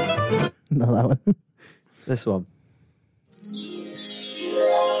 Not that one. This one.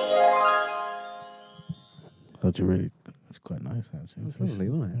 Thought you really. It's quite nice, actually. It was lovely,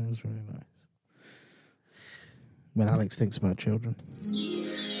 wasn't it? It was really nice. When Alex thinks about children.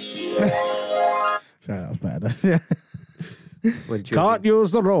 Sorry, that was bad. When Can't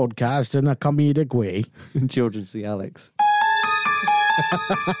use the roadcast in a comedic way. children see Alex.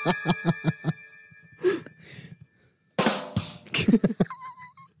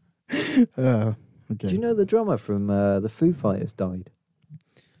 Okay. Do you know the drummer from the Foo Fighters died?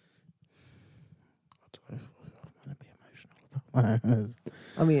 I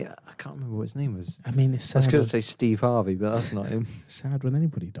mean, I can't remember what his name was. I mean, it's I was sad. going to say Steve Harvey, but that's not him. Sad when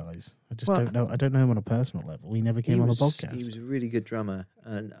anybody dies. I just Well, don't know. I don't know him on a personal level. He never came on a podcast. He was a really good drummer,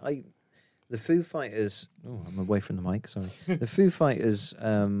 and the Foo Fighters. Oh, I'm away from the mic. Sorry. The Foo Fighters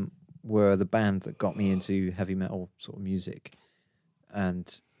were the band that got me into heavy metal sort of music,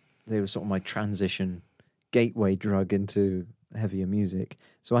 and they were sort of my transition gateway drug into heavier music.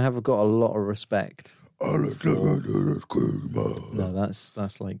 So I have got a lot of respect. No,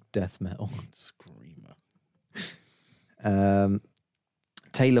 that's like death metal. Screamer.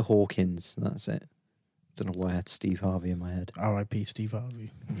 Taylor Hawkins. That's it. Don't know why I had Steve Harvey in my head. R.I.P. Steve Harvey.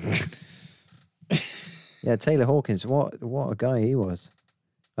 Yeah, Taylor Hawkins. What a guy he was.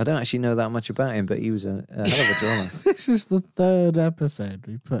 I don't actually know that much about him, but he was a hell of a drummer. This is the 3rd episode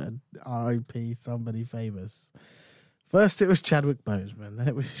we put an R.I.P. somebody famous. First it was Chadwick Boseman, then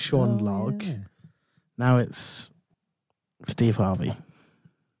it was Sean Locke. Yeah. Now it's Steve Harvey.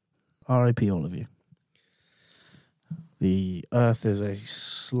 R.I.P. all of you. The earth is a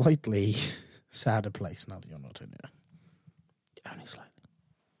slightly sadder place now that you're not in it. Only slightly.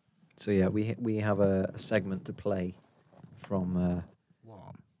 So yeah, we have a segment to play from. What?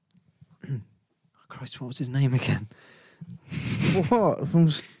 Oh Christ, what was his name again? What? From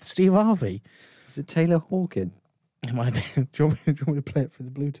Steve Harvey? Is it Taylor Hawkins? It might be. Do you want me to play it through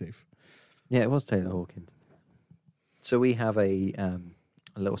the Bluetooth? Yeah, it was Taylor Hawkins. So we have a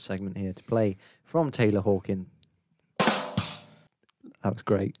little segment here to play from Taylor Hawkins. That was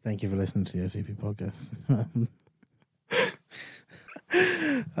great. Thank you for listening to the OCP podcast.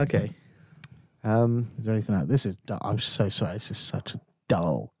 Okay. Is there anything else? This is dull. I'm so sorry. This is such a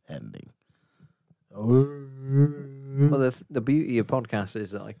dull ending. Well, the beauty of podcasts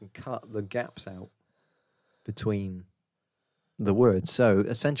is that I can cut the gaps out between the words. So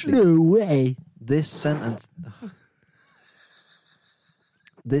essentially, No way. this sentence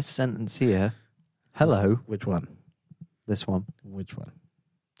here, hello, Which one? this one, Which one?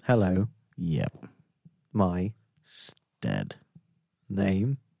 hello, Yep. my Dead.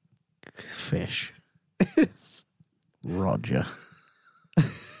 name Fish. Roger.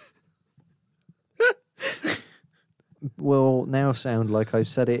 will now sound like I've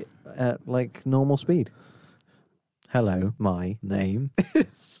said it at like normal speed. Hello, my name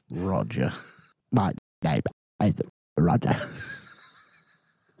is Roger. My name is Roger.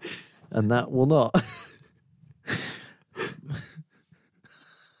 and that will not.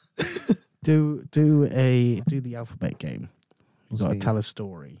 Do the alphabet game. You've got to See. tell a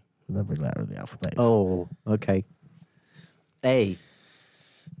story with every letter of the alphabet. Oh, okay. A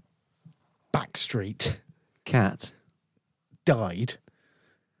Backstreet cat died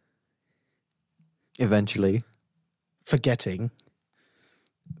eventually. forgetting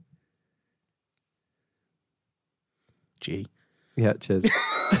G. Yeah, cheers.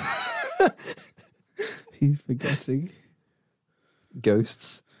 He's forgetting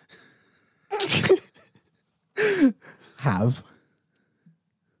Ghosts. have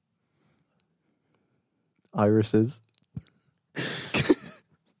Irises.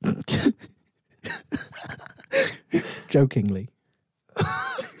 Jokingly.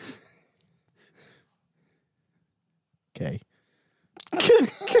 Okay.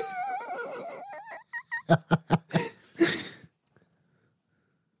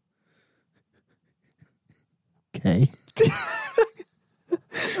 Okay.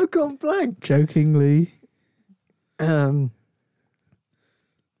 I've gone blank. Jokingly. Um,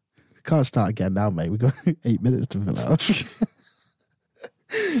 Can't start again now, mate. We've got 8 minutes to fill out.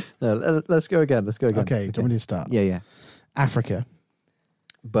 no, let's go again. Okay, do you want me to start? Yeah. Africa.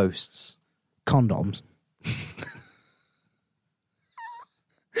 Boasts. Condoms.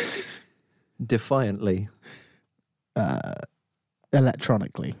 Defiantly.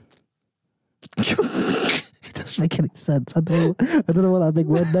 Electronically. It doesn't make any sense. I don't know what that big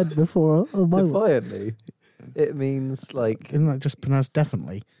word meant before. Oh, my Defiantly. It means like... Isn't that just pronounced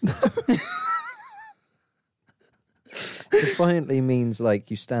definitely? Defiantly means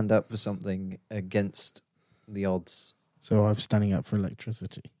like you stand up for something against the odds. So I'm standing up for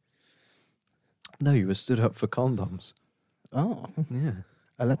electricity. No, you were stood up for condoms. Oh. Yeah.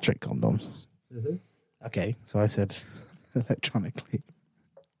 Electric condoms. Mm-hmm. Okay, so I said electronically.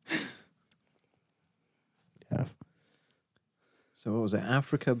 Yeah. So what was it?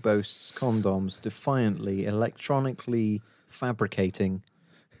 Africa boasts condoms defiantly, electronically fabricating.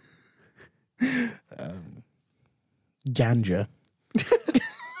 Ganja.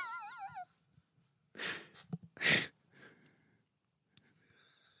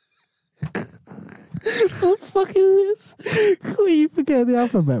 What the fuck is this? You forget the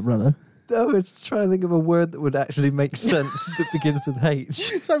alphabet, brother. I was trying to think of a word that would actually make sense that begins with H.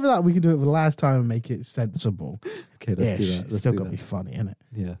 So for that, we can do it for the last time and make it sensible. Okay, let's do that. It's still got to be funny, isn't it?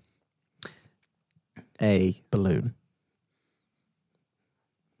 Yeah. A. Balloon.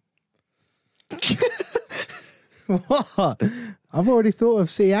 What? I've already thought of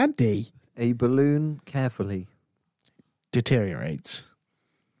C and D. A balloon carefully. Deteriorates.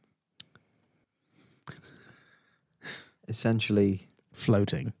 Essentially.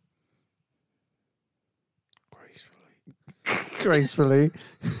 Floating. Gracefully.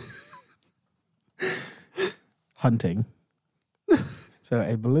 Hunting. So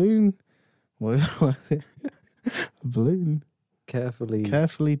a balloon. What was it? A balloon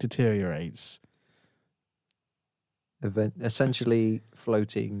carefully deteriorates. Essentially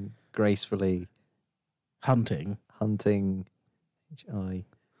floating gracefully. Hunting. H-I.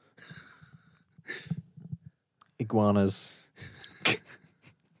 Iguanas.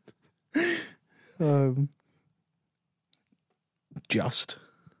 Just.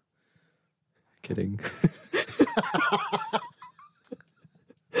 Kidding.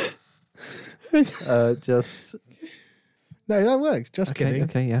 Just. No, that works. Just kidding.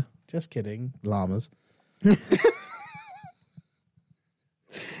 Okay, yeah. Just kidding. Llamas.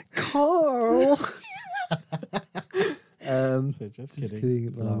 Carl. So just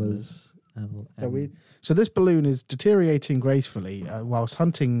kidding. Llamas. So this balloon is deteriorating gracefully whilst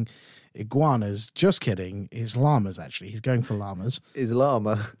hunting iguanas. Just kidding. Is llamas, actually. He's going for llamas. Is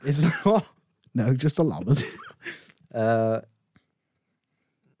llama. Is no, just the llamas.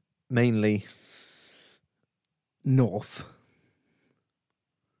 Mainly. North.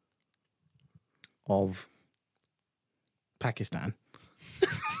 Of. Pakistan.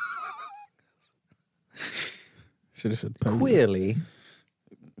 Should have said Queerly.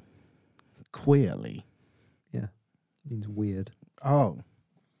 Queerly. Yeah. Means weird. Oh.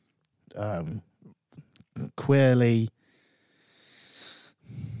 Queerly.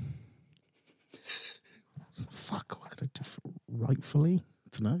 Fuck, what could I do? Rightfully? I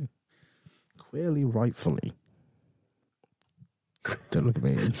don't know. Queerly, rightfully. Don't look at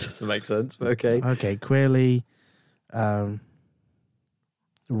me. Doesn't make sense, but okay. Okay, queerly.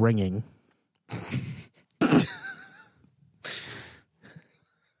 Ringing.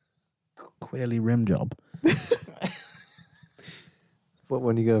 Queerly rim job. What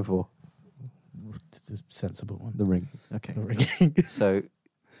one are you going for? It's a sensible one. The ring. Okay. The ringing. So,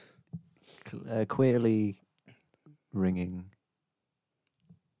 queerly ringing.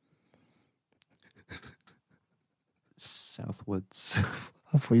 Southwards.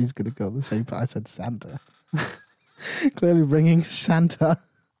 I thought he was going to go on the same, but I said Santa. Clearly ringing Santa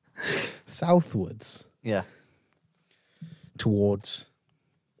southwards. Yeah. Towards.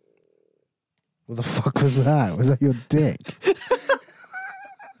 What the fuck was that? Was that your dick?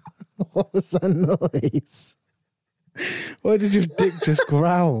 What was that noise? Why did your dick just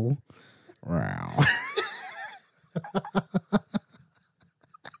growl? Wow.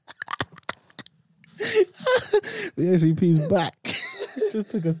 The OCP's back. Just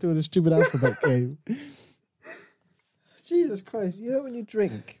took us doing a stupid alphabet game. Jesus Christ! You know when you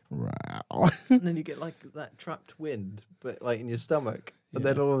drink Wow. and then you get like that trapped wind, but like in your stomach, and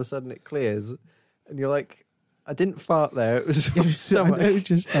then all of a sudden it clears, and you're like, I didn't fart there. It was my I stomach. know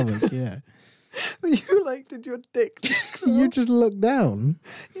your stomach, yeah. You were like, did your dick just grow? You just look down.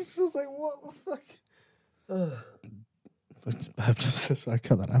 It's just like, what the fuck? I'm just so sorry,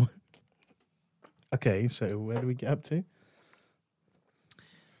 cut that out. Okay, so where do we get up to?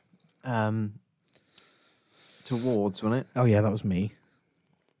 Towards, wasn't it? Oh yeah, that was me.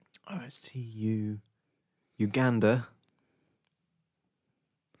 RSTU Uganda.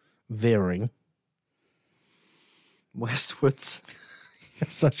 Veering. Westwards. You're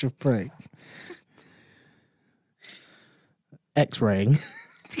such a prick. X-raying.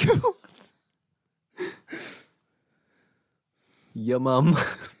 Your mum.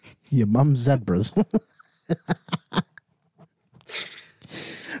 Your mum's zebras.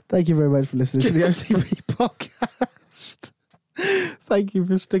 Thank you very much for listening to the OCP podcast. Thank you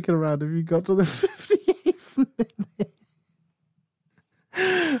for sticking around if you got to the 58th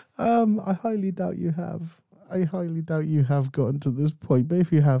minute. I highly doubt you have. I highly doubt you have gotten to this point, but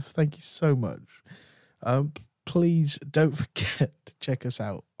if you have, thank you so much. Please don't forget to check us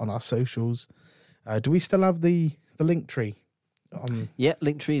out on our socials. Do we still have the link tree? Yeah,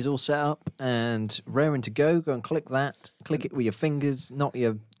 Linktree is all set up and raring to go. Go and click that. Click it with your fingers, not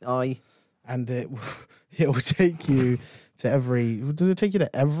your eye. And it will take you to every... Does it take you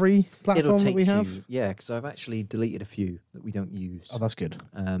to every platform that we have? Yeah, because I've actually deleted a few that we don't use. Oh, that's good.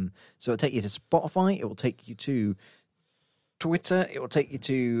 So it'll take you to Spotify. It will take you to Twitter. It will take you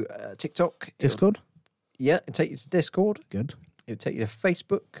to TikTok. Discord? It'll take you to Discord. Good. It'll take you to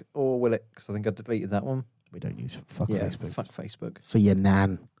Facebook, or will it? Because I think I deleted that one. We don't use Facebook. Fuck Facebook. For your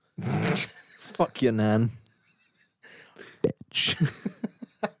nan. Fuck your nan. Bitch.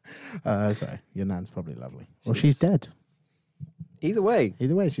 Sorry, your nan's probably lovely. Well, she's dead. Either way,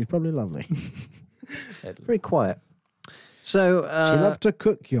 she's probably lovely. very quiet. So she loved to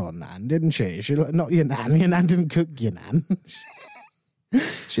cook your nan, didn't she? Not your nan. Your nan didn't cook your nan.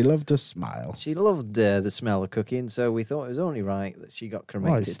 She loved to smile. She loved the smell of cooking, so we thought it was only right that she got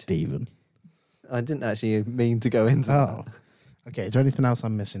cremated. Right, Stephen. I didn't actually mean to go into that. Okay. Is there anything else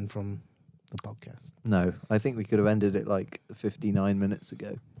I'm missing from the podcast? No, I think we could have ended it like 59 minutes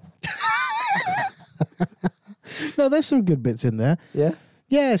ago. No, there's some good bits in there. Yeah?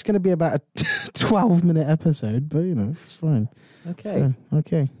 Yeah, it's going to be about a 12-minute episode, but, it's fine. Okay. So,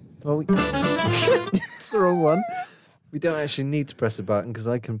 okay. Well, it's the wrong one. We don't actually need to press a button because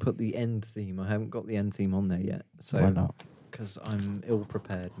I can put the end theme. I haven't got the end theme on there yet. So why not? Because I'm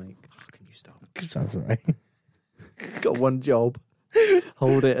ill-prepared, mate. Oh, can you stop? Sounds right. Got one job.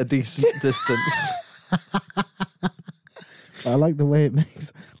 Hold it a decent distance. I like the way it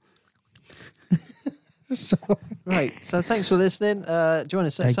makes... Right, so thanks for listening. Join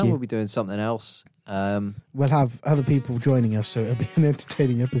us next Thank time. you. We'll be doing something else. We'll have other people joining us, so it'll be an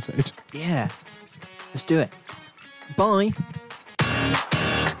entertaining episode. Yeah, let's do it. Bye.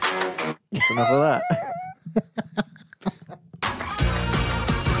 That's enough of that.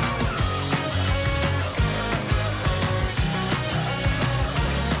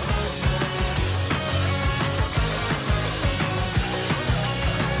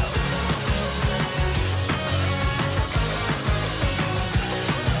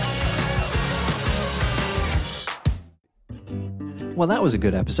 Well, that was a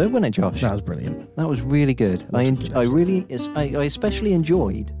good episode, wasn't it, Josh? That was brilliant. That was really good. I especially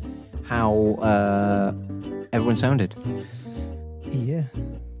enjoyed how everyone sounded. Yeah.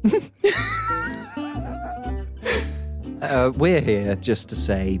 We're here just to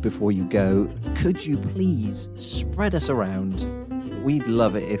say before you go, could you please spread us around? We'd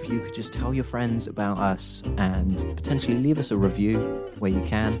love it if you could just tell your friends about us and potentially leave us a review where you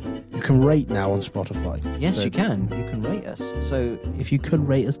can. You can rate now on Spotify. Yes, So you can. You can rate us. So if you could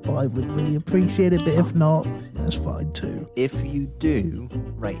rate us 5, we'd really appreciate it. But if not, that's fine too. if you do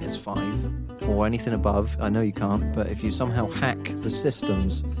rate us 5 or anything above, I know you can't, but if you somehow hack the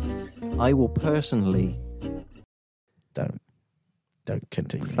systems, I will personally Don't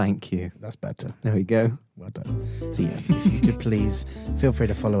continue. thank you. That's better. There we go. Well done. So yes, if you could please feel free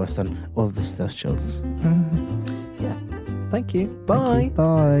to follow us on all the socials. Yeah. Thank you. Bye. Thank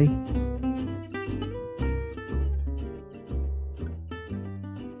you. Bye.